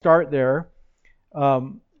start there.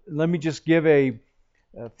 Let me just give a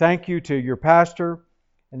thank you to your pastor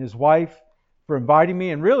and his wife for inviting me,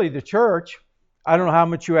 and really the church. I don't know how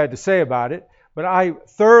much you had to say about it, but I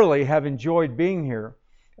thoroughly have enjoyed being here.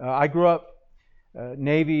 I grew up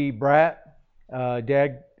Navy brat.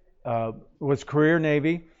 Dad was career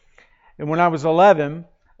Navy, and when I was 11,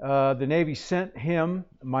 the Navy sent him,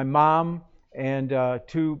 my mom, and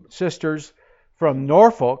two sisters from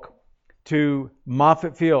Norfolk to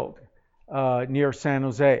Moffett Field near San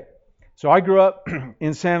Jose. So I grew up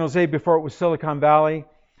in San Jose before it was Silicon Valley,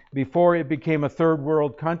 before it became a third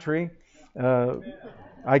world country.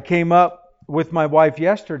 I came up with my wife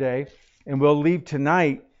yesterday, and we'll leave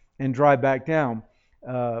tonight and drive back down.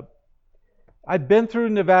 I've been through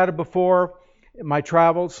Nevada before in my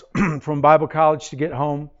travels from Bible college to get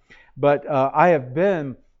home, but I have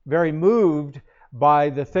been very moved by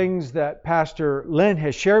the things that Pastor Lynn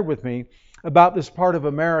has shared with me about this part of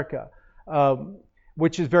America,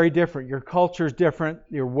 which is very different. Your culture is different.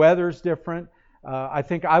 Your weather is different. I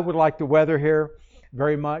think I would like the weather here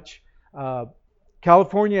very much.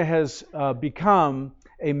 California has become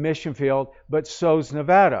a mission field, but so's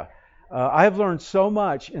Nevada. I have learned so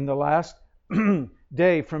much in the last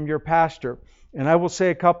day from your pastor, and I will say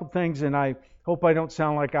a couple things, and I hope I don't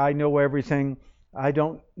sound like I know everything. I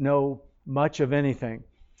don't know much of anything.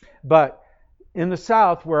 But in the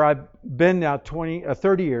South, where I've been now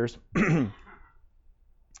 30 years,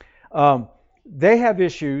 they have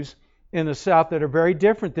issues in the South that are very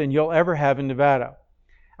different than you'll ever have in Nevada.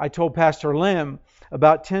 I told Pastor Lim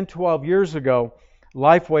about 10, 12 years ago,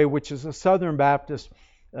 Lifeway, which is a Southern Baptist,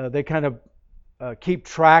 they kind of keep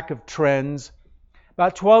track of trends.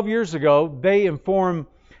 About 12 years ago, they informed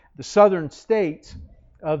the southern states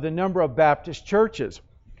of the number of Baptist churches.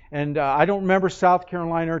 And I don't remember South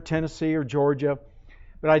Carolina or Tennessee or Georgia,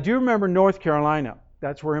 but I do remember North Carolina.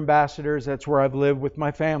 That's where Ambassadors, that's where I've lived with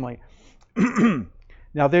my family.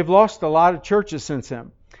 Now, they've lost a lot of churches since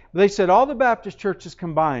then. They said all the Baptist churches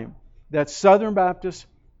combined, that's Southern Baptist,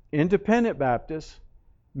 Independent Baptist,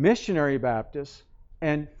 Missionary Baptist,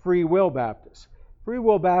 and Free Will Baptist. Free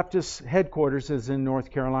Will Baptist headquarters is in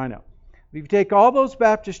North Carolina. If you take all those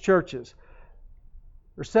Baptist churches,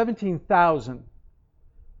 there's 17,000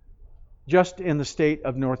 just in the state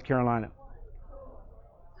of North Carolina.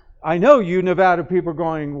 I know you Nevada people are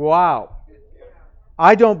going, wow.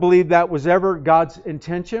 I don't believe that was ever God's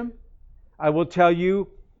intention. I will tell you,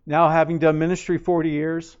 now having done ministry 40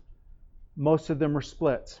 years, most of them are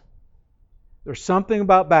splits. There's something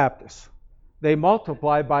about Baptists. They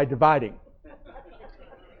multiply by dividing.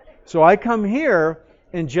 So I come here,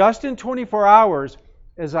 and just in 24 hours,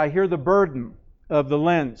 as I hear the burden of the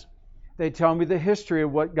lens, they tell me the history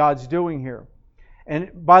of what God's doing here.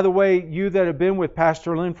 And by the way, you that have been with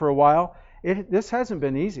Pastor Lynn for a while, this hasn't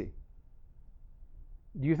been easy.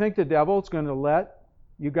 Do you think the devil's going to let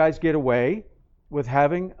you guys get away with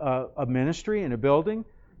having a ministry in a building?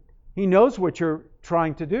 He knows what you're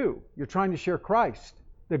trying to do. You're trying to share Christ,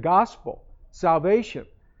 the gospel, salvation,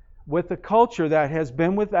 with a culture that has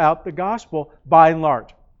been without the gospel by and large.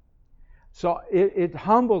 So it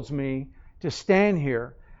humbles me to stand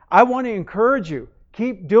here. I want to encourage you.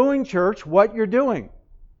 Keep doing, church, what you're doing.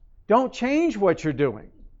 Don't change what you're doing.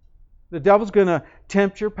 The devil's going to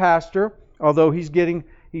tempt your pastor, although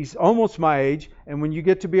he's almost my age, and when you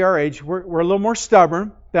get to be our age, we're a little more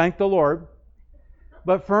stubborn, thank the Lord.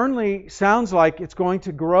 But Fernley sounds like it's going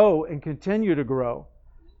to grow and continue to grow.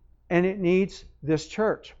 And it needs this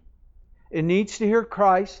church. It needs to hear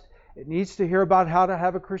Christ. It needs to hear about how to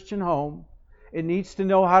have a Christian home. It needs to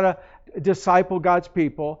know how to disciple God's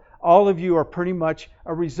people. All of you are pretty much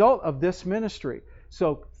a result of this ministry.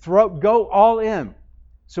 So go all in.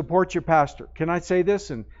 Support your pastor. Can I say this?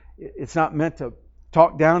 And it's not meant to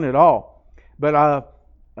talk down at all. But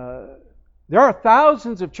there are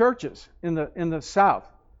thousands of churches in the South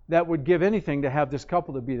that would give anything to have this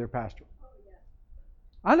couple to be their pastor.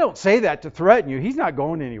 I don't say that to threaten you. He's not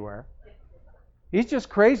going anywhere. He's just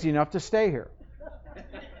crazy enough to stay here.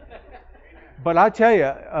 But I tell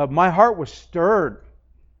you, my heart was stirred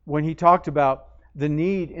when he talked about the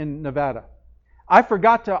need in Nevada. I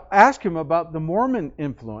forgot to ask him about the Mormon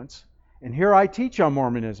influence, and here I teach on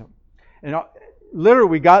Mormonism. And literally,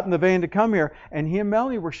 we got in the van to come here, and he and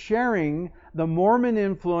Melanie were sharing the Mormon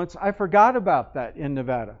influence. I forgot about that in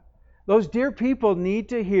Nevada. Those dear people need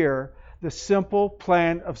to hear the simple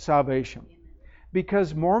plan of salvation,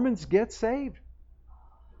 because Mormons get saved.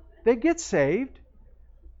 They get saved.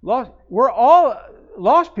 We're all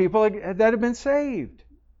lost people that have been saved.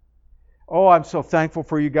 Oh, I'm so thankful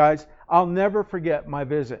for you guys. I'll never forget my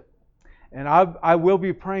visit. And I will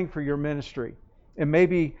be praying for your ministry and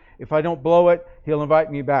maybe if I don't blow it, he'll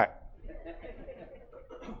invite me back.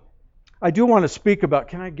 I do want to speak about,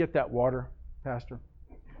 can I get that water, Pastor?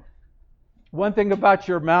 One thing about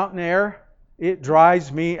your mountain air, it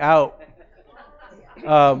dries me out.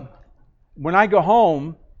 When I go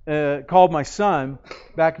home, called my son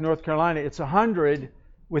back in North Carolina, it's 100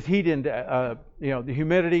 with heat index, the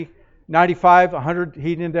humidity, 95, 100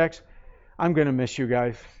 heat index. I'm going to miss you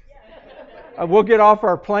guys. We'll get off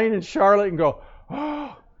our plane in Charlotte and go,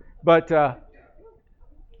 oh, but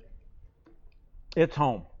it's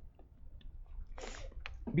home.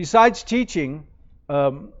 Besides teaching,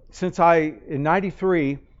 since in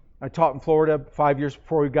 93, I taught in Florida 5 years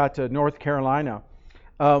before we got to North Carolina.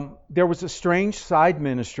 There was a strange side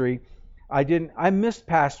ministry. I missed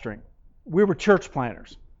pastoring. We were church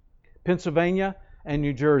planners, Pennsylvania and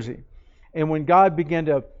New Jersey. And when God began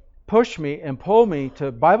to push me and pull me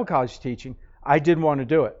to Bible college teaching, I didn't want to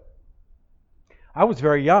do it. I was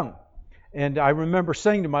very young. And I remember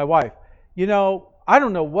saying to my wife, I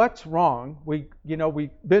don't know what's wrong. We've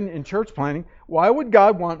been in church planning. Why would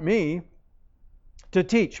God want me to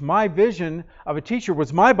teach? My vision of a teacher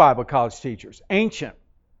was my Bible college teachers, ancient,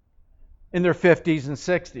 in their 50s and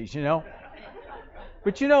 60s,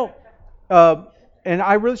 But and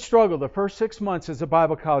I really struggled. The first 6 months as a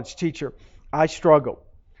Bible college teacher, I struggled.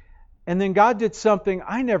 And then God did something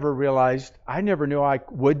I never realized. I never knew I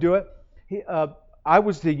would do it. I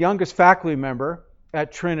was the youngest faculty member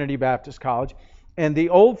at Trinity Baptist College. And the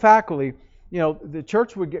old faculty, the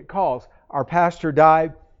church would get calls. Our pastor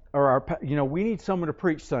died, or we need someone to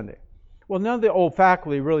preach Sunday. Well, none of the old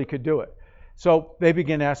faculty really could do it. So they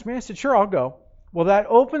began to ask me. I said, sure, I'll go. Well, that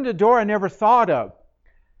opened a door I never thought of,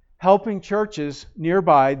 helping churches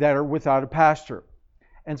nearby that are without a pastor.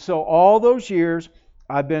 And so all those years,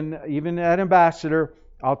 I've been, even at Ambassador,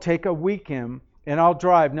 I'll take a weekend and I'll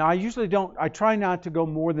drive. Now, I try not to go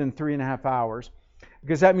more than 3.5 hours,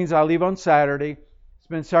 because that means I leave on Saturday,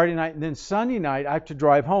 spend Saturday night, and then Sunday night I have to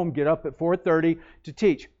drive home, get up at 4:30 to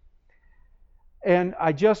teach. And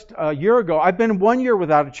a year ago, I've been 1 year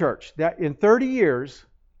without a church. That in 30 years,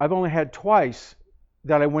 I've only had twice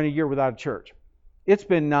that I went a year without a church. It's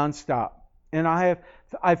been nonstop. And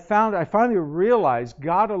I finally realized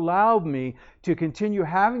God allowed me to continue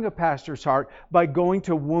having a pastor's heart by going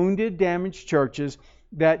to wounded, damaged churches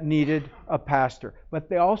that needed a pastor. But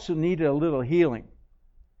they also needed a little healing.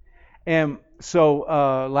 And so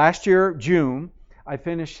last year, June, I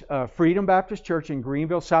finished Freedom Baptist Church in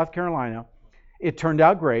Greenville, South Carolina. It turned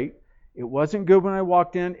out great. It wasn't good when I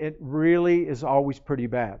walked in. It really is always pretty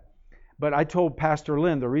bad. But I told Pastor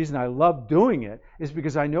Lynn the reason I love doing it is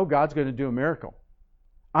because I know God's going to do a miracle.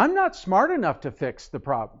 I'm not smart enough to fix the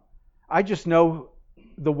problem. I just know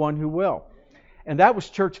the one who will. And that was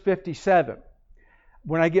Church 57.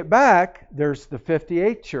 When I get back, there's the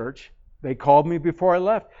 58th church. They called me before I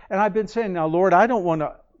left. And I've been saying, now, Lord, I don't want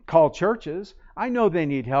to call churches. I know they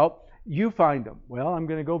need help. You find them. Well, I'm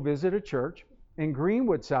going to go visit a church in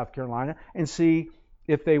Greenwood, South Carolina, and see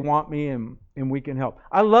if they want me and we can help.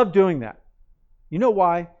 I love doing that. You know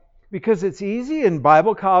why? Because it's easy in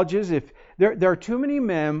Bible colleges. If there are too many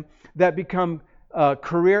men that become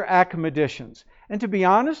career academicians. And to be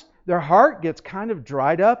honest, their heart gets kind of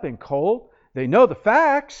dried up and cold. They know the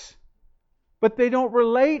facts, but they don't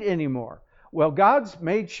relate anymore. Well, God's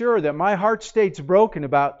made sure that my heart stays broken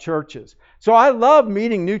about churches. So I love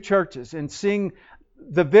meeting new churches and seeing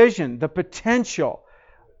the vision, the potential.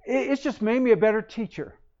 It's just made me a better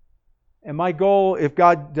teacher. And my goal, if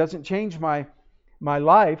God doesn't change my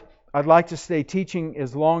life, I'd like to stay teaching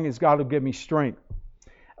as long as God will give me strength.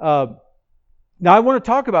 Now, I want to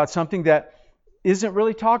talk about something that isn't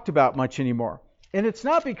really talked about much anymore. And it's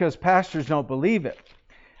not because pastors don't believe it,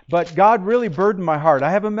 but God really burdened my heart. I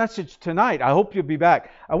have a message tonight. I hope you'll be back.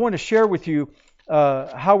 I want to share with you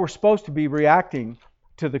how we're supposed to be reacting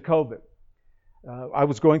to the COVID. I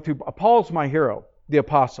was going through, Paul's my hero, the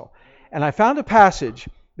apostle. And I found a passage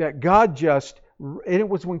that God and it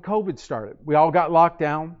was when COVID started. We all got locked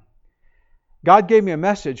down. God gave me a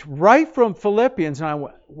message right from Philippians, and I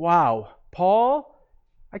went, wow, Paul,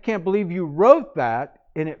 I can't believe you wrote that,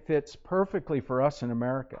 and it fits perfectly for us in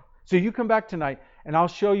America. So you come back tonight, and I'll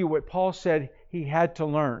show you what Paul said he had to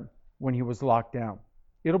learn when he was locked down.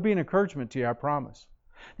 It'll be an encouragement to you, I promise.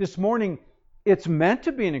 This morning, it's meant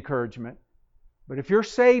to be an encouragement, but if you're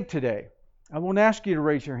saved today, I won't ask you to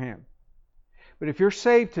raise your hand. But if you're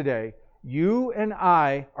saved today, you and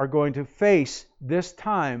I are going to face this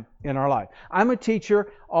time in our life. I'm a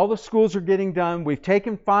teacher. All the schools are getting done. We've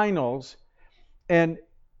taken finals. And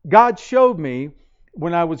God showed me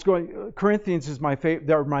when I was going, Corinthians is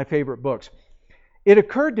they're my favorite books. it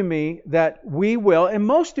occurred to me that we will, and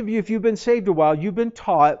most of you, if you've been saved a while, you've been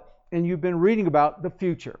taught and you've been reading about the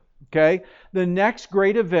future. Okay? The next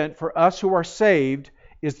great event for us who are saved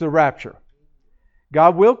is the rapture.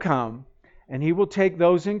 God will come and He will take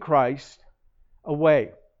those in Christ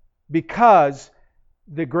away because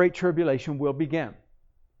the great tribulation will begin.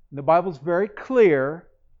 The Bible's very clear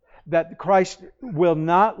that Christ will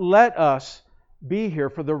not let us be here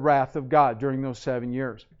for the wrath of God during those 7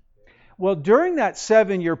 years. Well, during that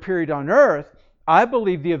 7-year period on earth, I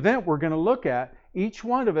believe the event we're going to look at, each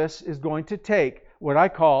one of us is going to take what I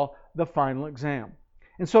call the final exam.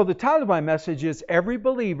 And so the title of my message is Every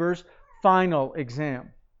Believer's Final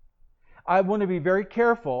Exam. I want to be very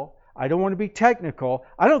careful. I don't want to be technical.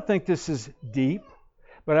 I don't think this is deep,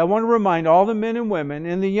 but I want to remind all the men and women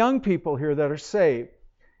and the young people here that are saved,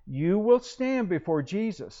 you will stand before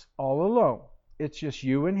Jesus all alone. It's just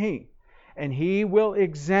you and He. And He will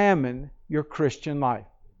examine your Christian life.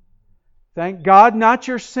 Thank God, not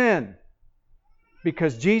your sin,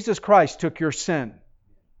 because Jesus Christ took your sin.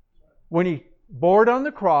 When He bore it on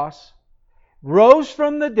the cross, rose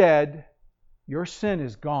from the dead, your sin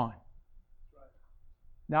is gone.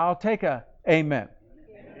 Now I'll take a amen.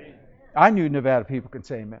 Amen. I knew Nevada people can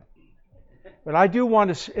say amen. But I do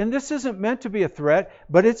want to, and this isn't meant to be a threat,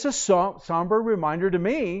 but it's a somber reminder to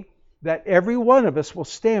me that every one of us will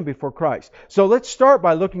stand before Christ. So let's start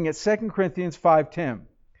by looking at 2 Corinthians 5:10.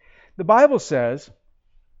 The Bible says,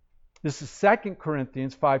 this is 2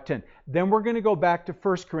 Corinthians 5:10. Then we're going to go back to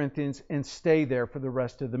 1 Corinthians and stay there for the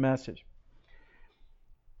rest of the message.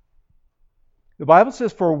 The Bible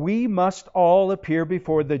says, for we must all appear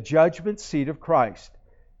before the judgment seat of Christ,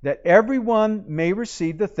 that everyone may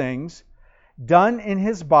receive the things done in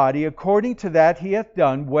his body according to that he hath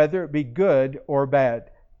done, whether it be good or bad.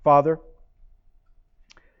 Father,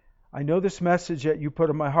 I know this message that you put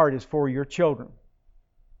in my heart is for your children.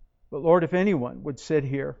 But Lord, if anyone would sit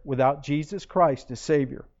here without Jesus Christ as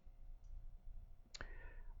Savior,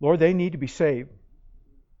 Lord, they need to be saved.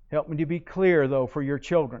 Help me to be clear, though, for your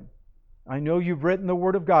children. I know you've written the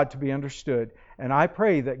Word of God to be understood, and I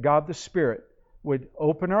pray that God the Spirit would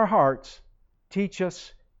open our hearts, teach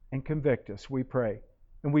us, and convict us, we pray.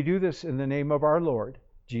 And we do this in the name of our Lord,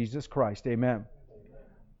 Jesus Christ. Amen.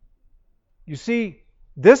 You see,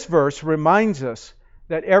 this verse reminds us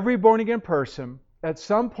that every born-again person at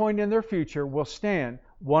some point in their future will stand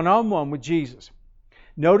one-on-one with Jesus.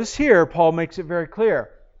 Notice here, Paul makes it very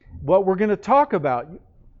clear. What we're going to talk about,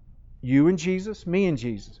 you and Jesus, me and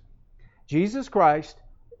Jesus. Jesus Christ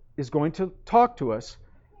is going to talk to us,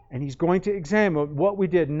 and He's going to examine what we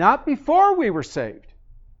did not before we were saved,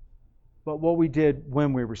 but what we did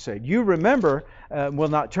when we were saved. You remember, we'll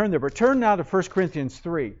not turn there, but turn now to 1 Corinthians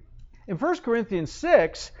 3. In 1 Corinthians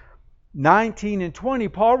 6, 19 and 20,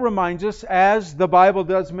 Paul reminds us, as the Bible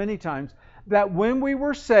does many times, that when we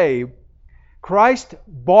were saved, Christ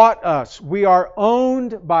bought us. We are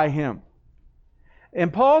owned by Him.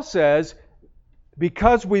 And Paul says,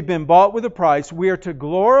 because we've been bought with a price, we are to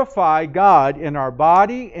glorify God in our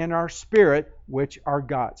body and our spirit, which are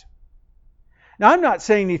God's. Now, I'm not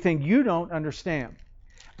saying anything you don't understand.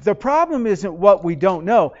 The problem isn't what we don't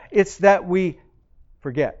know. It's that we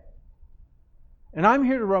forget. And I'm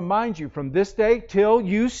here to remind you from this day till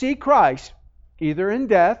you see Christ, either in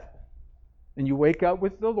death and you wake up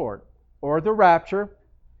with the Lord, or the rapture.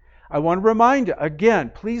 I want to remind you,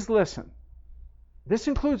 again, please listen. This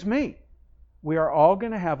includes me. We are all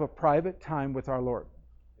going to have a private time with our Lord.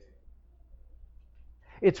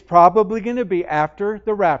 It's probably going to be after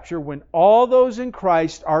the rapture when all those in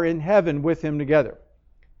Christ are in heaven with Him together.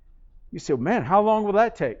 You say, man, how long will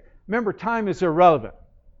that take? Remember, time is irrelevant.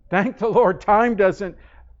 Thank the Lord, time doesn't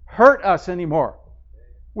hurt us anymore.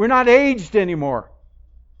 We're not aged anymore.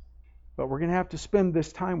 But we're going to have to spend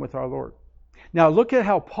this time with our Lord. Now look at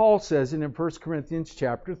how Paul says it in 1 Corinthians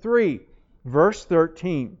chapter 3, verse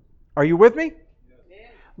 13. Are you with me?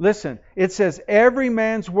 Yes. Listen, it says, every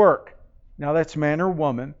man's work. Now that's man or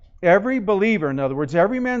woman. Every believer, in other words,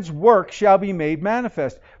 every man's work shall be made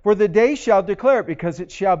manifest. For the day shall declare it, because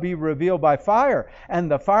it shall be revealed by fire.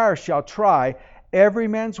 And the fire shall try every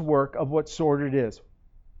man's work of what sort it is.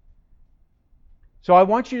 So I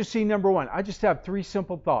want you to see number one. I just have 3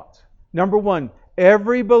 simple thoughts. Number one,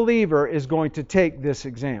 every believer is going to take this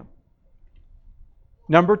exam.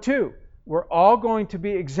 Number 2, we're all going to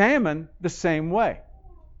be examined the same way.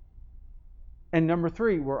 And number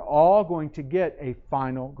 3, we're all going to get a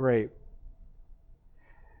final grade.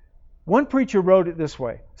 One preacher wrote it this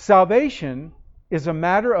way: salvation is a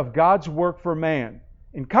matter of God's work for man.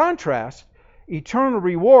 In contrast, eternal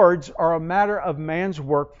rewards are a matter of man's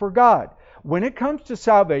work for God. When it comes to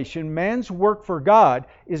salvation, man's work for God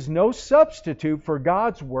is no substitute for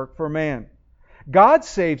God's work for man. God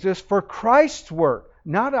saves us for Christ's work,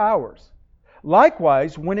 not ours.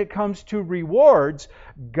 Likewise, when it comes to rewards,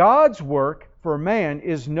 God's work for man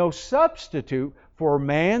is no substitute for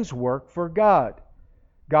man's work for God.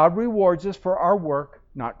 God rewards us for our work,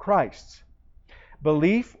 not Christ's.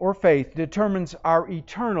 Belief or faith determines our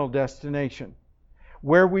eternal destination,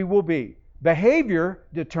 where we will be. Behavior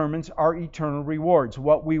determines our eternal rewards,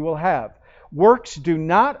 what we will have. Works do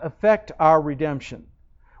not affect our redemption.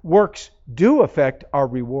 Works do affect our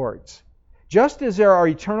rewards. Just as there are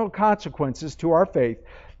eternal consequences to our faith,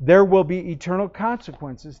 there will be eternal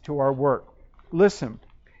consequences to our work. Listen,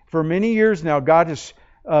 for many years now, God has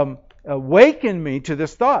awakened me to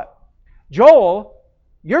this thought. Joel,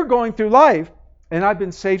 you're going through life, and I've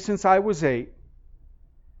been saved since I was 8.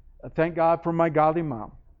 Thank God for my godly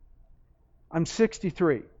mom. I'm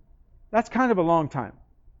 63. That's kind of a long time.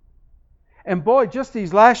 And boy, just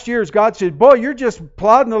these last years, God said, boy, you're just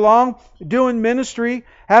plodding along, doing ministry,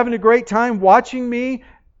 having a great time, watching me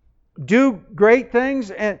do great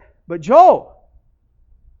things. But Joel,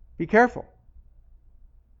 be careful.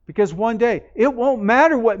 Because one day, it won't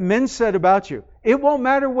matter what men said about you. It won't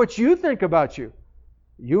matter what you think about you.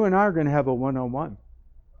 You and I are going to have a one-on-one.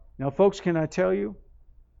 Now, folks, can I tell you?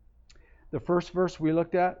 The first verse we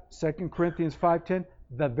looked at, 2 Corinthians 5:10,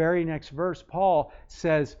 the very next verse, Paul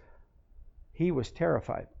says he was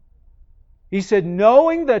terrified. He said,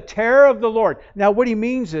 knowing the terror of the Lord. Now, what he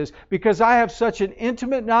means is, because I have such an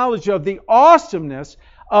intimate knowledge of the awesomeness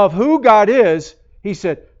of who God is, he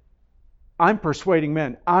said, I'm persuading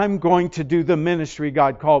men. I'm going to do the ministry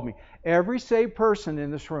God called me. Every saved person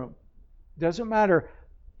in this room, doesn't matter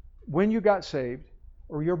when you got saved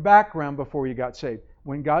or your background before you got saved.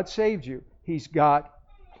 When God saved you, He's got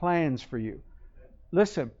plans for you.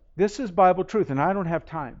 Listen, this is Bible truth, and I don't have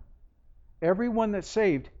time. Everyone that's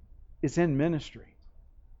saved is in ministry.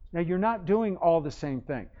 Now, you're not doing all the same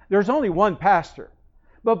thing. There's only one pastor.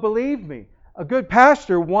 But believe me, a good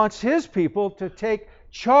pastor wants his people to take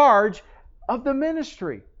charge of the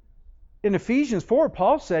ministry. In Ephesians 4,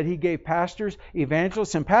 Paul said he gave pastors,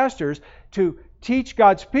 evangelists, and pastors to teach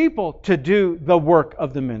God's people to do the work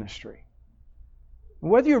of the ministry.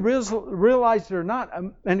 Whether you realize it or not,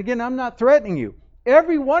 and again, I'm not threatening you.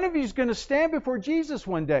 Every one of you is going to stand before Jesus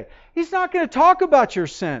one day. He's not going to talk about your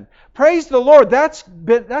sin. Praise the Lord, that's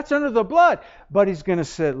under the blood. But He's going to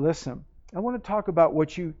say, listen, I want to talk about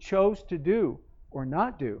what you chose to do or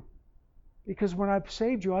not do. Because when I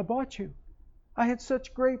saved you, I bought you. I had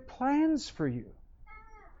such great plans for you.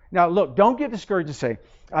 Now, look, don't get discouraged and say,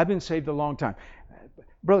 I've been saved a long time.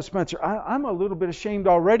 Brother Spencer, I'm a little bit ashamed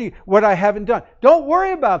already what I haven't done. Don't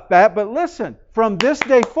worry about that, but listen, from this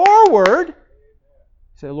day forward,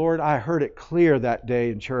 say, Lord, I heard it clear that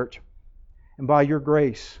day in church. And by your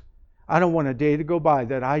grace, I don't want a day to go by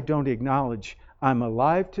that I don't acknowledge I'm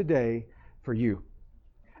alive today for you.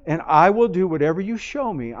 And I will do whatever you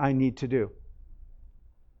show me I need to do.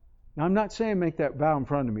 Now, I'm not saying make that vow in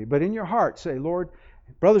front of me, but in your heart, say, Lord,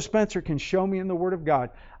 Brother Spencer can show me in the Word of God.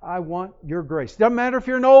 I want your grace. Doesn't matter if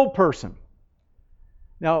you're an old person.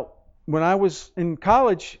 Now, when I was in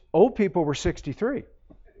college, old people were 63.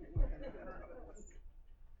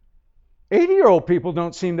 80-year-old people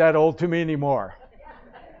don't seem that old to me anymore.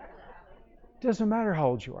 Doesn't matter how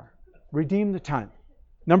old you are. Redeem the time.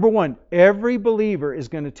 Number one, every believer is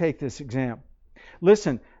going to take this exam.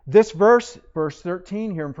 Listen, this verse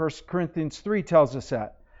 13 here in 1 Corinthians 3 tells us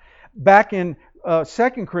that. Back in 2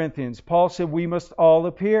 Corinthians, Paul said we must all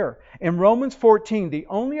appear. In Romans 14, the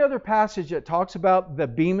only other passage that talks about the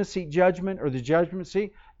Bema Seat judgment or the judgment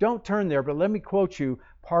seat, don't turn there, but let me quote you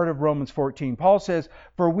part of Romans 14. Paul says,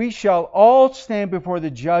 for we shall all stand before the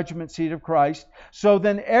judgment seat of Christ, so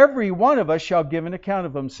then every one of us shall give an account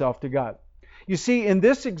of himself to God. You see, in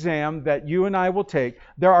this exam that you and I will take,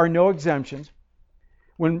 there are no exemptions.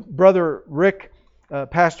 When Brother Rick,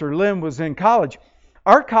 Pastor Lim, was in college,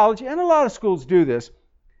 our college, and a lot of schools do this,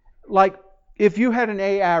 like if you had an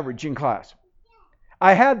A average in class.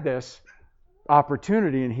 I had this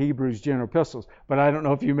opportunity in Hebrews General Epistles, but I don't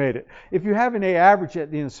know if you made it. If you have an A average at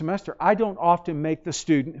the end of the semester, I don't often make the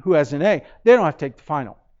student who has an A, they don't have to take the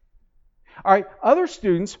final. All right, other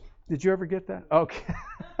students, did you ever get that? Okay.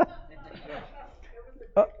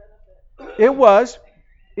 It was,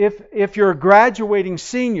 if you're a graduating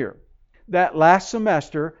senior, that last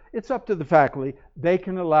semester, it's up to the faculty. They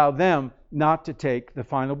can allow them not to take the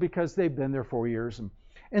final because they've been there 4 years.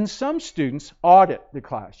 And some students audit the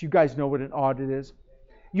class. You guys know what an audit is?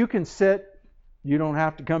 You can sit. You don't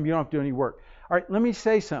have to come. You don't have to do any work. All right, let me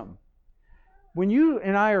say something. when you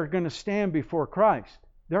and I are going to stand before Christ,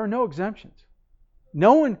 there are no exemptions.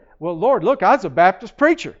 No one, well, Lord, look, I was a Baptist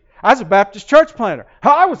preacher. I was a Baptist church planter.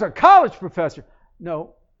 I was a college professor.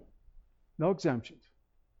 No exemptions.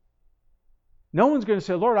 No one's going to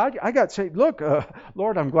say, Lord, I got saved. Look,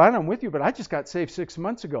 Lord, I'm glad I'm with you, but I just got saved 6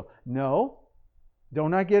 months ago. No.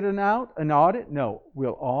 Don't I get an audit? No.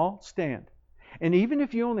 We'll all stand. And even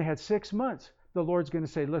if you only had 6 months, the Lord's going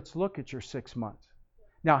to say, let's look at your 6 months.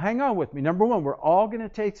 Now, hang on with me. Number one, we're all going to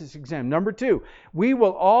take this exam. Number two, we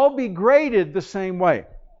will all be graded the same way.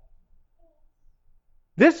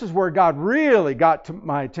 This is where God really got to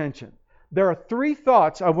my attention. There are 3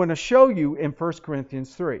 thoughts I want to show you in 1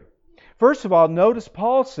 Corinthians 3. First of all, notice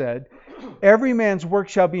Paul said, every man's work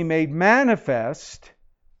shall be made manifest,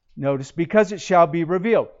 notice, because it shall be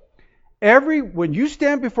revealed. When you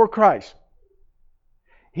stand before Christ,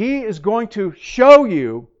 He is going to show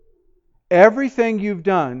you everything you've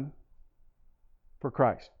done for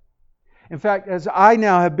Christ. In fact, as I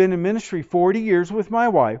now have been in ministry 40 years with my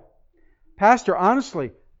wife, Pastor,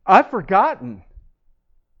 honestly, I've forgotten,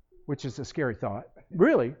 which is a scary thought,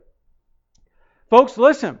 really. Folks,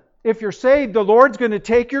 listen. If you're saved, the Lord's going to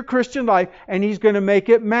take your Christian life and He's going to make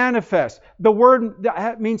it manifest. The word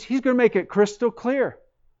that means He's going to make it crystal clear.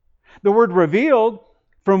 The word revealed,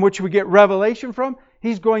 from which we get revelation from,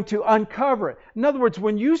 He's going to uncover it. In other words,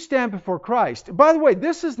 when you stand before Christ, by the way,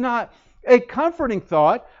 this is not a comforting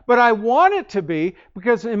thought, but I want it to be,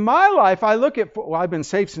 because in my life, I look at, well, I've been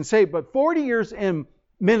saved since saved, but 40 years in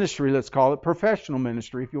ministry, let's call it, professional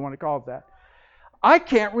ministry, if you want to call it that. I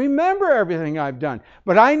can't remember everything I've done.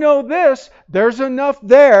 But I know this, there's enough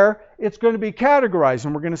there, it's going to be categorized,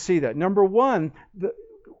 and we're going to see that. Number one,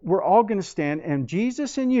 we're all going to stand, and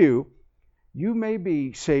Jesus and you may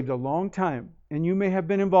be saved a long time, and you may have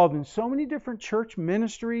been involved in so many different church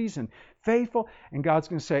ministries and faithful, and God's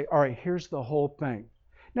going to say, all right, here's the whole thing.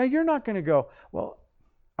 Now, you're not going to go, well,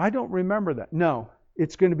 I don't remember that. No,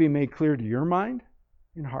 it's going to be made clear to your mind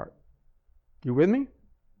and heart. You with me?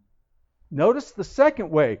 Notice the second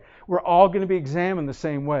way. We're all going to be examined the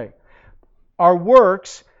same way. Our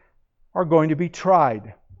works are going to be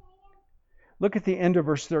tried. Look at the end of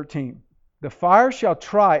verse 13. The fire shall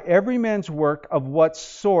try every man's work of what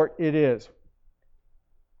sort it is.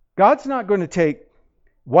 God's not going to take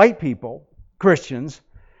white people, Christians,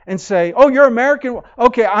 and say, oh, you're American.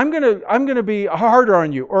 Okay, I'm going to be harder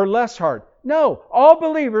on you or less hard. No, all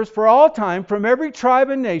believers for all time from every tribe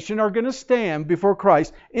and nation are going to stand before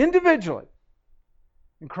Christ individually.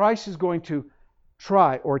 And Christ is going to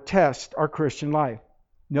try or test our Christian life.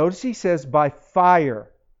 Notice He says by fire.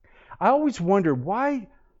 I always wondered, why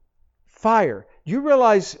fire? Do you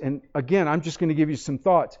realize, and again, I'm just going to give you some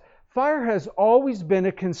thoughts. Fire has always been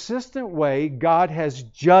a consistent way God has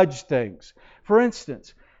judged things. For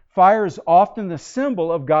instance, fire is often the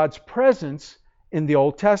symbol of God's presence in the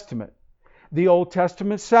Old Testament. The Old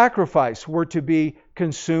Testament sacrifice were to be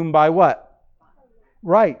consumed by what?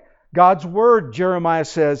 Right. God's Word, Jeremiah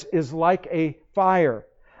says, is like a fire.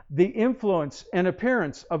 The influence and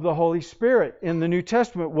appearance of the Holy Spirit in the New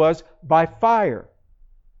Testament was by fire.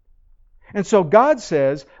 And so God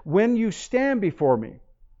says, when you stand before me,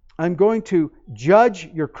 I'm going to judge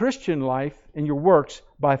your Christian life and your works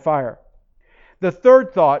by fire. The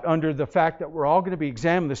third thought, under the fact that we're all going to be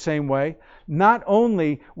examined the same way, not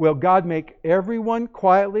only will God make everyone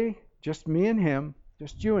quietly, just me and Him,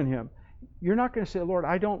 just you and Him, you're not going to say, Lord,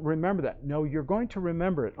 I don't remember that. No, you're going to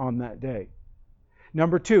remember it on that day.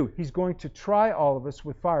 Number two, He's going to try all of us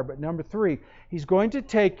with fire. But number three, He's going to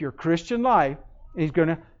take your Christian life and He's going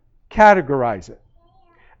to categorize it.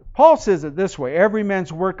 Paul says it this way, every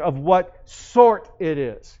man's work of what sort it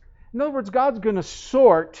is. In other words, God's going to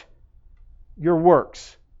sort your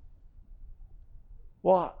works.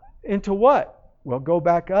 Well, into what? Well, go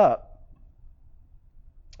back up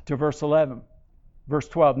to verse 11. Verse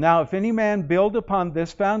 12. Now, if any man build upon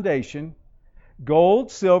this foundation,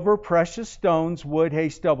 gold, silver, precious stones, wood, hay,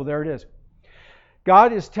 stubble. There it is.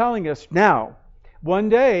 God is telling us now, one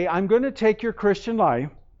day I'm going to take your Christian life.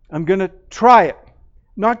 I'm going to try it.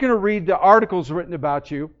 I'm not going to read the articles written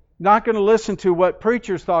about you. Not going to listen to what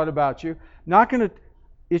preachers thought about you.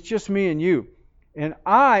 It's just me and you. And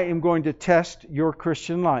I am going to test your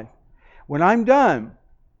Christian life. When I'm done,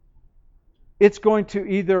 it's going to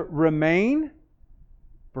either remain,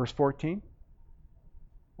 verse 14,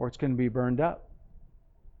 or it's going to be burned up.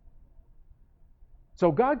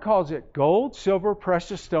 So God calls it gold, silver,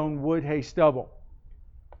 precious stone, wood, hay, stubble.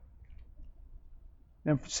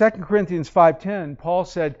 In 2 Corinthians 5:10, Paul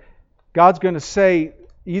said, God's going to say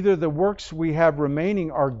either the works we have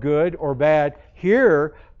remaining are good or bad.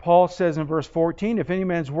 Here, Paul says in verse 14, if any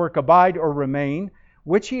man's work abide or remain,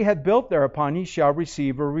 which he hath built thereupon, he shall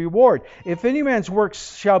receive a reward. If any man's work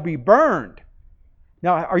shall be burned.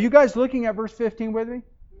 Now, are you guys looking at verse 15 with me?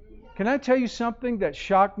 Can I tell you something that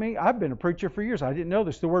shocked me? I've been a preacher for years. I didn't know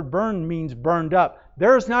this. The word burn means burned up.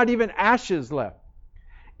 There's not even ashes left.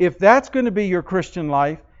 If that's going to be your Christian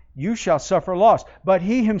life, you shall suffer loss. But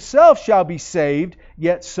he himself shall be saved,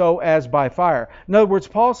 yet so as by fire. In other words,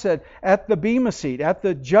 Paul said, at the bema seat, at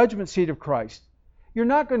the judgment seat of Christ, you're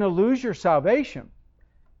not going to lose your salvation.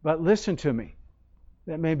 But listen to me.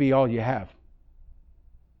 That may be all you have.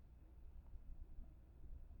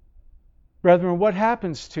 Brethren, what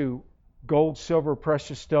happens to gold, silver,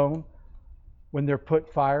 precious stone when they're put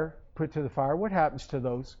to the fire? What happens to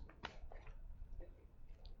those?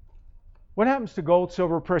 What happens to gold,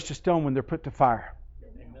 silver, precious stone when they're put to fire?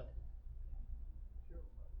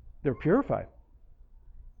 They're purified.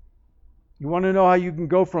 You want to know how you can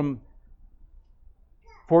go from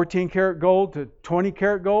 14 karat gold to 20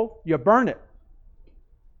 karat gold? You burn it.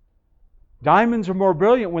 Diamonds are more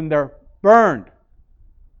brilliant when they're burned.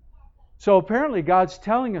 So apparently God's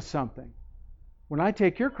telling us something. When I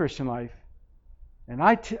take your Christian life and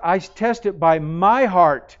I test it by my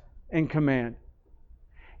heart and command,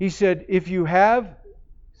 He said, if you have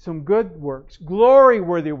some good works,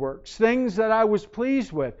 glory-worthy works, things that I was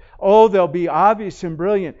pleased with, oh, they'll be obvious and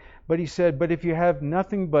brilliant. But He said, but if you have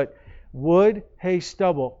nothing but wood, hay,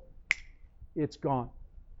 stubble, it's gone.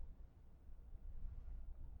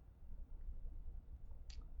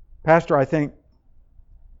 Pastor, I think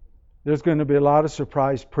there's going to be a lot of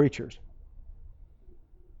surprised preachers.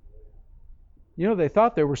 You know, they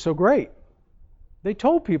thought they were so great. They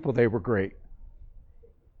told people they were great.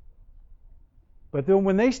 But then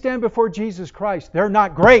when they stand before Jesus Christ, they're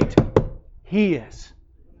not great. He is.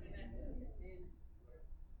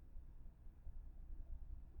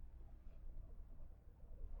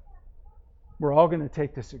 We're all going to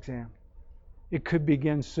take this exam. It could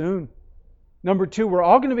begin soon. Number 2, we're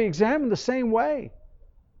all going to be examined the same way.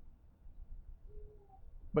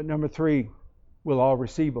 But number 3, we'll all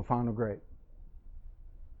receive a final grade.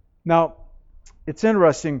 Now, it's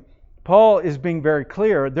interesting. Paul is being very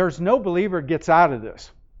clear. There's no believer gets out of this.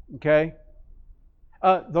 Okay?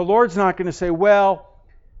 The Lord's not going to say, well,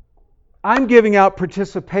 I'm giving out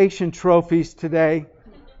participation trophies today.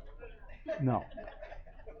 No.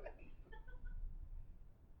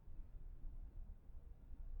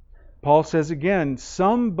 Paul says again,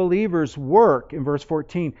 some believers' work, in verse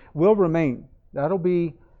 14, will remain. That'll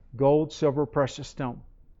be gold, silver, precious stone.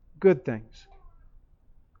 Good things.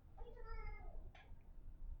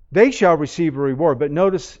 They shall receive a reward. But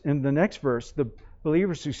notice in the next verse, the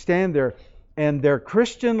believers who stand there and their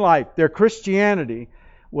Christian life, their Christianity,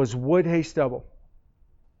 was wood, hay, stubble.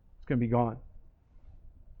 It's going to be gone.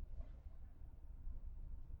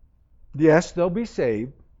 Yes, they'll be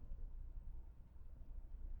saved.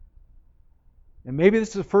 And maybe this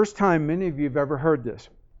is the first time many of you have ever heard this.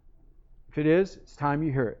 If it is, it's time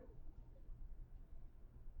you hear it.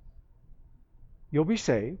 You'll be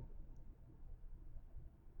saved,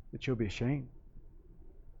 but you'll be ashamed.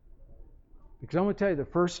 Because I'm going to tell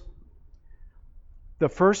you, the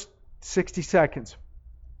first 60 seconds,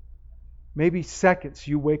 maybe seconds,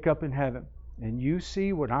 you wake up in heaven and you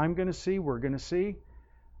see what I'm going to see, we're going to see.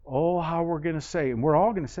 Oh, how we're going to say, and we're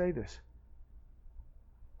all going to say this.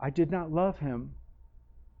 I did not love Him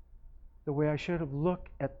the way I should have. Looked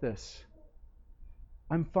at this.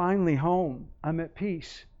 I'm finally home. I'm at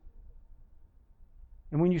peace.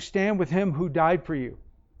 And when you stand with Him who died for you,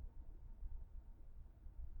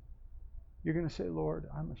 you're going to say, Lord,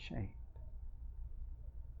 I'm ashamed.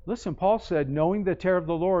 Listen, Paul said, knowing the terror of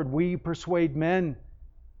the Lord, we persuade men.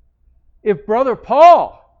 If Brother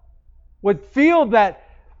Paul would feel that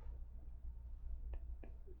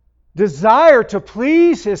desire to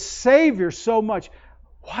please his Savior so much,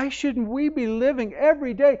 why shouldn't we be living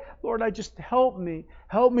every day? Lord, just help me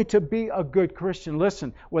to be a good Christian.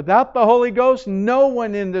 Listen, without the Holy Ghost, no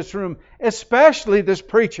one in this room, especially this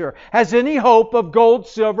preacher, has any hope of gold,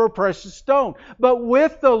 silver, precious stone. But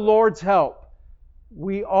with the Lord's help,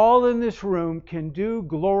 we all in this room can do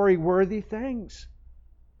glory-worthy things.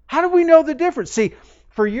 How do we know the difference? See,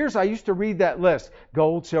 for years I used to read that list.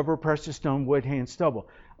 Gold, silver, precious stone, wood, hay, and stubble.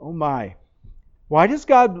 Oh my. Why does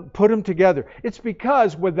God put them together? It's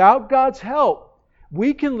because without God's help,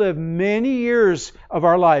 we can live many years of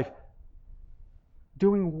our life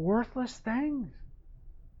doing worthless things.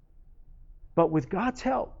 But with God's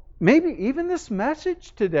help, maybe even this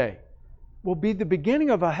message today will be the beginning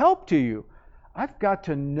of a help to you. I've got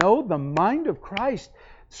to know the mind of Christ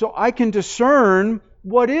so I can discern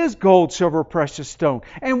What is gold, silver, precious stone?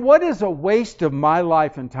 And what is a waste of my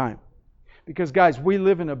life and time? Because, guys, we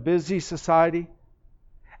live in a busy society.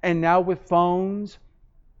 And now with phones,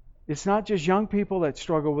 it's not just young people that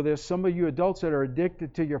struggle with this. Some of you adults that are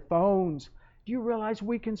addicted to your phones. Do you realize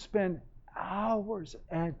we can spend hours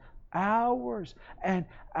and hours and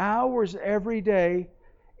hours every day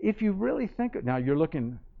if you really think it? Now, you're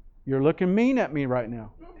looking mean at me right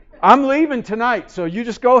now. I'm leaving tonight, so you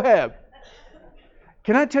just go ahead.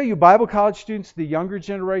 Can I tell you, Bible college students, the younger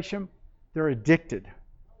generation, they're addicted.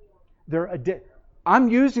 I'm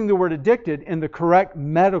using the word addicted in the correct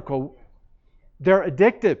medical. They're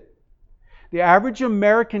addicted. The average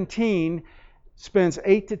American teen spends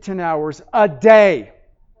 8 to 10 hours a day.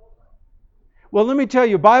 Well, let me tell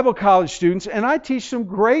you, Bible college students, and I teach some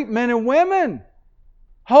great men and women,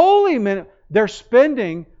 holy men, they're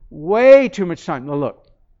spending way too much time. Now look,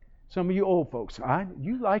 some of you old folks,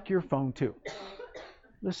 you like your phone too.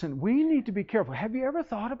 Listen, we need to be careful. Have you ever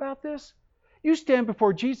thought about this? You stand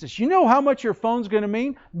before Jesus. You know how much your phone's going to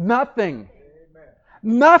mean? Nothing. Amen.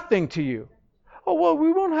 Nothing to you. Oh, well,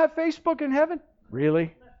 we won't have Facebook in heaven.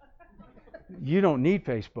 Really? You don't need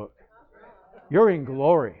Facebook. You're in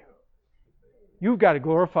glory. You've got a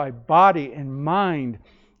glorified body and mind.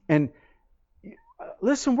 And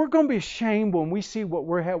listen, we're going to be ashamed when we see what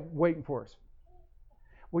we're waiting for us.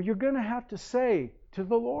 Well, you're going to have to say to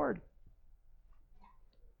the Lord,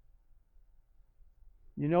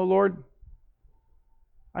 you know, Lord,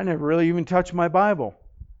 I never really even touched my Bible.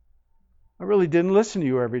 I really didn't listen to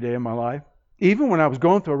you every day of my life. Even when I was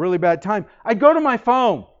going through a really bad time, I'd go to my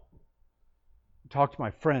phone and talk to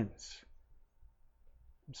my friends.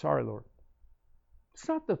 I'm sorry, Lord. It's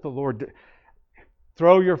not that the Lord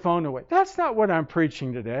throw your phone away. That's not what I'm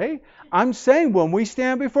preaching today. I'm saying when we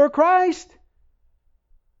stand before Christ.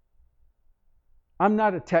 I'm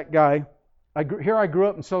not a tech guy. I grew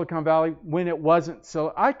up in Silicon Valley when it wasn't.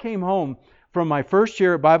 So I came home from my first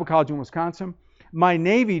year at Bible College in Wisconsin. My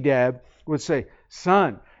Navy dad would say,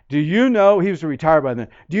 son, do you know, he was retired by then,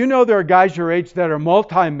 do you know there are guys your age that are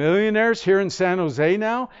multimillionaires here in San Jose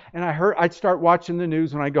now? And I'd start watching the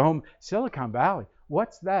news when I go home. Silicon Valley,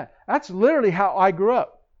 what's that? That's literally how I grew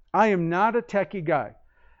up. I am not a techie guy.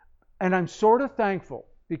 And I'm sort of thankful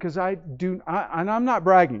because and I'm not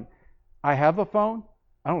bragging. I have a phone.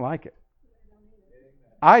 I don't like it.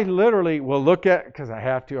 I literally will look at it because I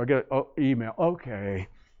have to. I get an email. Okay.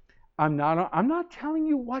 I'm not telling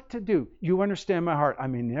you what to do. You understand my heart. I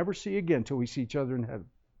may never see you again until we see each other in heaven.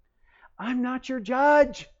 I'm not your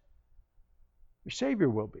judge. Your Savior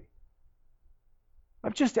will be.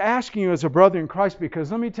 I'm just asking you as a brother in Christ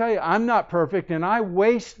because let me tell you, I'm not perfect and I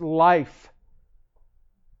waste life.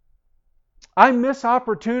 I miss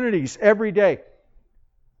opportunities every day.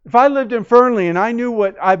 If I lived in Fernley and I knew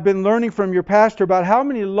what I've been learning from your pastor about how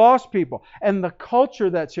many lost people and the culture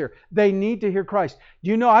that's here, they need to hear Christ. Do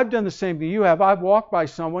you know I've done the same thing you have? I've walked by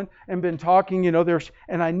someone and been talking,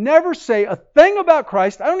 and I never say a thing about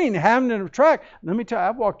Christ. I don't even have them in a track. Let me tell you,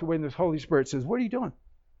 I've walked away and the Holy Spirit says, what are you doing?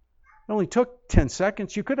 It only took 10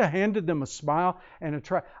 seconds. You could have handed them a smile and a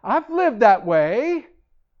track. I've lived that way.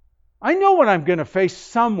 I know what I'm going to face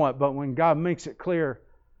somewhat, but when God makes it clear,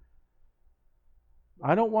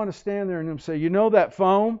 I don't want to stand there and say, you know that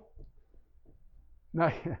phone?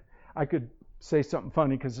 Now, I could say something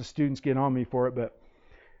funny because the students get on me for it, but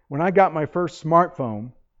when I got my first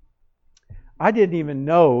smartphone, I didn't even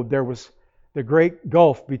know there was the great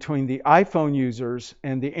gulf between the iPhone users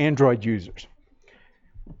and the Android users.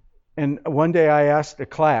 And one day I asked a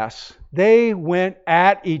class, they went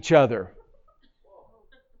at each other.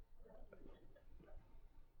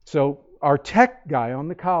 So our tech guy on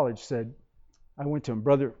the college said, I went to him,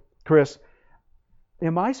 Brother Chris,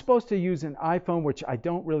 am I supposed to use an iPhone, which I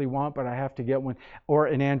don't really want, but I have to get one, or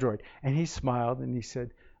an Android? And he smiled and he said,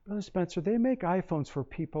 Brother Spencer, they make iPhones for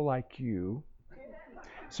people like you.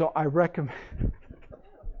 So I recommend.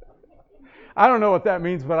 I don't know what that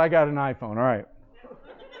means, but I got an iPhone. All right.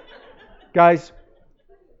 Guys,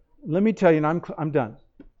 let me tell you, and I'm done.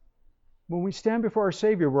 When we stand before our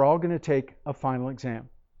Savior, we're all going to take a final exam.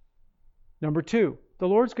 Number 2, the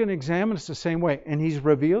Lord's going to examine us the same way, and He's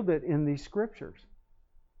revealed it in these scriptures.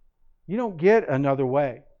 You don't get another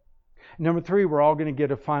way. Number 3, we're all going to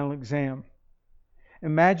get a final exam.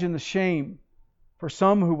 Imagine the shame for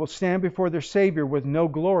some who will stand before their Savior with no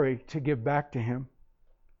glory to give back to Him.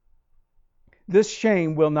 This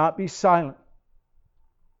shame will not be silent.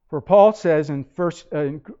 For Paul says in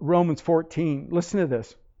Romans 14, listen to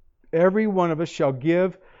this, every one of us shall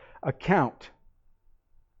give account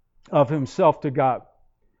of himself to God.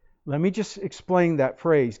 Let me just explain that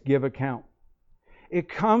phrase, give account. It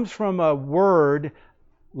comes from a word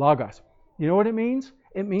Logos. You know what it means?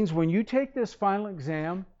 It means when you take this final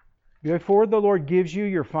exam, before the Lord gives you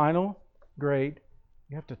your final grade,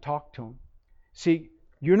 you have to talk to Him. See,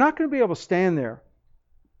 you're not going to be able to stand there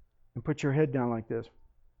and put your head down like this.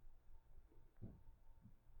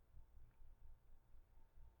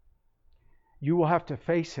 You will have to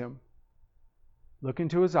face Him, look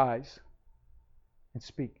into His eyes, and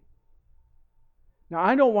speak. Now,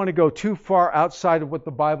 I don't want to go too far outside of what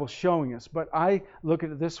the Bible's showing us, but I look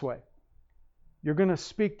at it this way. You're going to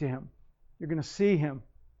speak to Him. You're going to see Him.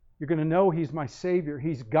 You're going to know He's my Savior.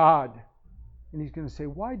 He's God. And He's going to say,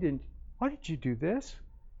 why did you do this?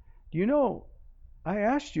 Do you know, I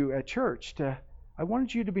asked you at church I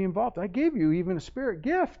wanted you to be involved. I gave you even a spirit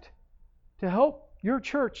gift to help your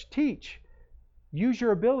church teach. Use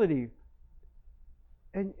your ability.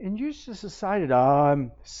 And you just decided,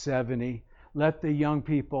 I'm 70. Let the young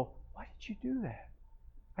people. Why did you do that?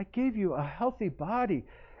 I gave you a healthy body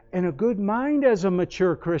and a good mind as a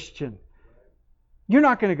mature Christian. You're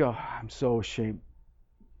not going to go, I'm so ashamed.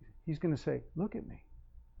 He's going to say, look at me.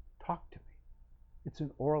 Talk to me. It's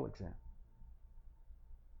an oral exam.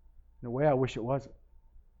 In a way, I wish it wasn't.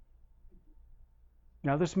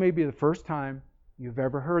 Now, this may be the first time you've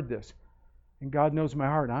ever heard this. And God knows my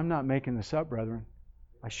heart. I'm not making this up, brethren.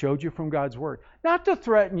 I showed you from God's Word. Not to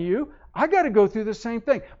threaten you. I got to go through the same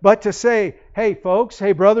thing. But to say, hey, folks,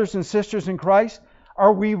 hey, brothers and sisters in Christ,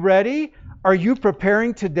 are we ready? Are you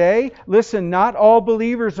preparing today? Listen, not all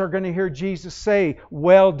believers are going to hear Jesus say,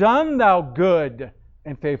 well done, thou good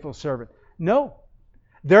and faithful servant. No.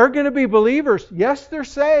 They're going to be believers. Yes, they're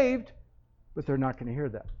saved, but they're not going to hear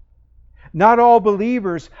that. Not all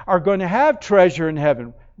believers are going to have treasure in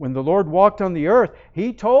heaven. When the Lord walked on the earth,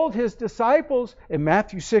 He told His disciples in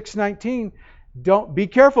Matthew 6:19, be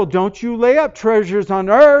careful, don't you lay up treasures on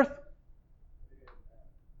earth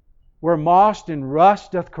where moss and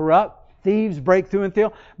rust doth corrupt, thieves break through and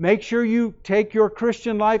steal. Make sure you take your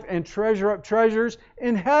Christian life and treasure up treasures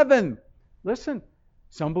in heaven. Listen,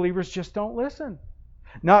 some believers just don't listen.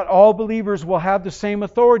 Not all believers will have the same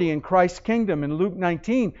authority in Christ's kingdom. In Luke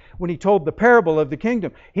 19, when He told the parable of the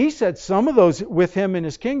kingdom, He said some of those with Him in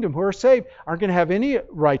His kingdom who are saved aren't going to have any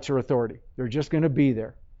rights or authority. They're just going to be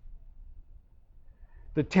there.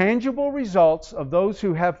 The tangible results of those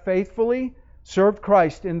who have faithfully served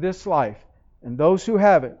Christ in this life and those who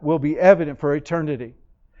haven't will be evident for eternity.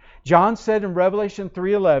 John said in Revelation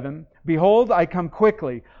 3:11, behold, I come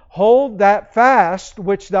quickly. Hold that fast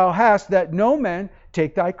which thou hast, that no man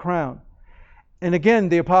take thy crown. And again,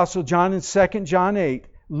 the Apostle John in 2 John 8,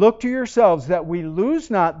 look to yourselves that we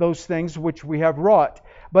lose not those things which we have wrought,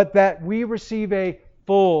 but that we receive a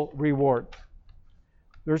full reward.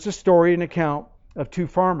 There's a story, an account of two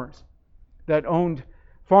farmers that owned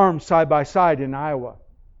farms side by side in Iowa.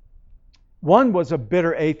 One was a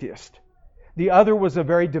bitter atheist. The other was a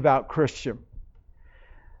very devout Christian.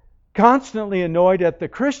 Constantly annoyed at the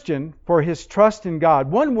Christian for his trust in God,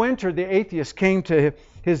 one winter the atheist came to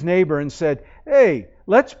his neighbor and said, hey,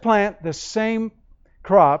 let's plant the same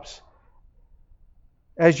crops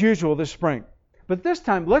as usual this spring. But this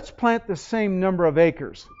time, let's plant the same number of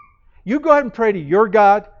acres. You go ahead and pray to your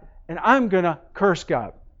God, and I'm going to curse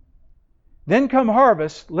God. Then come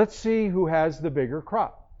harvest, let's see who has the bigger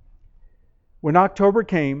crop. When October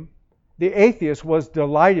came, the atheist was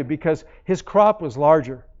delighted because his crop was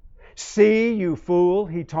larger. See, you fool,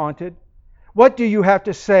 he taunted. What do you have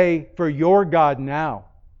to say for your God now?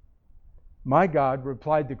 My God,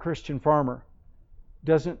 replied the Christian farmer,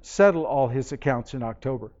 doesn't settle all his accounts in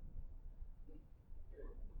October.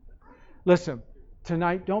 Listen,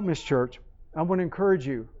 tonight, don't miss church. I want to encourage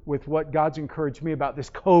you with what God's encouraged me about this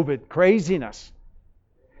COVID craziness.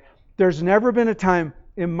 There's never been a time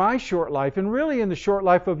in my short life, and really in the short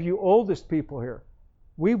life of you oldest people here,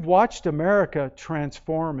 we've watched America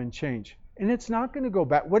transform and change. And it's not going to go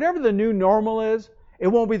back. Whatever the new normal is, it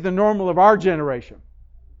won't be the normal of our generation.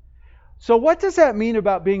 So what does that mean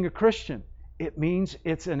about being a Christian? It means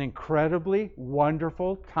it's an incredibly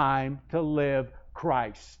wonderful time to live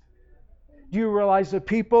Christ. Do you realize the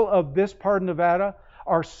people of this part of Nevada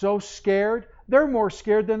are so scared? They're more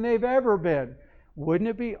scared than they've ever been. Wouldn't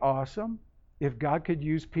it be awesome if God could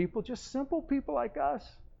use people, just simple people like us,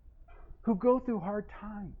 who go through hard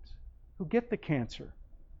times, who get the cancer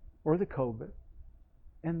or the COVID,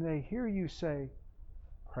 and they hear you say,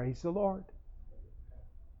 praise the Lord.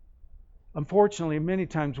 Unfortunately, many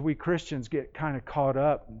times we Christians get kind of caught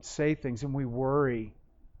up and say things and we worry.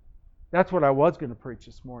 That's what I was going to preach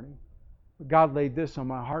this morning. But God laid this on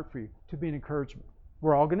my heart for you to be an encouragement.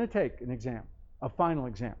 We're all going to take an exam, a final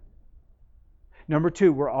exam. Number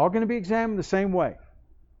two, we're all going to be examined the same way.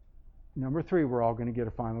 Number 3, we're all going to get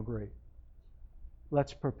a final grade.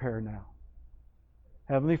 Let's prepare now.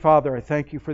 Heavenly Father, I thank you for